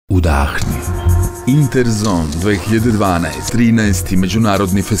Udahni. Interzone 2012, 13.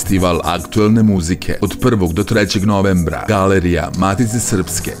 Međunarodni festival aktuelne muzike od 1. do 3. novembra. Galerija Matice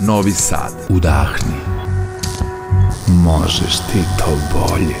Srpske, Novi Sad. Udahni. Možeš ti to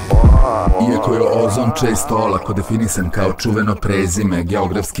bolje. Iako je ozon često olako definisan kao čuveno prezime,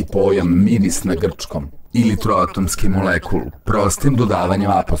 geografski pojam miris na grčkom ili troatomski molekul, prostim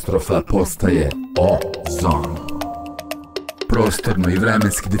dodavanjem apostrofa postaje ozon. Prostorno i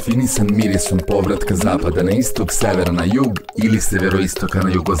vremenski definisan mirisom povratka zapada na istok, severa na jug ili severoistoka na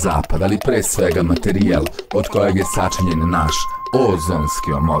jugozapad, ali pre svega materijal od kojeg je sačinjen naš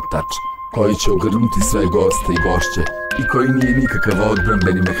ozonski omotač, koji će ugrnuti sve goste i gošće i koji nije nikakav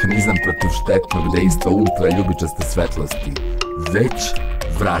odbrambeni mehanizam protiv štetnog dejstva ultraljubičaste svetlosti, već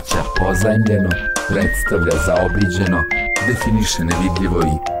vraća pozajmljeno, predstavlja zaobiđeno, definiše nevidljivo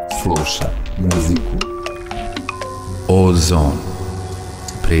i sluša muziku. Ozon,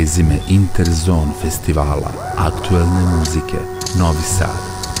 prezime Interzone Festivala aktuelne muzike, Novi Sad,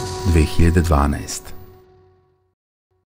 2012.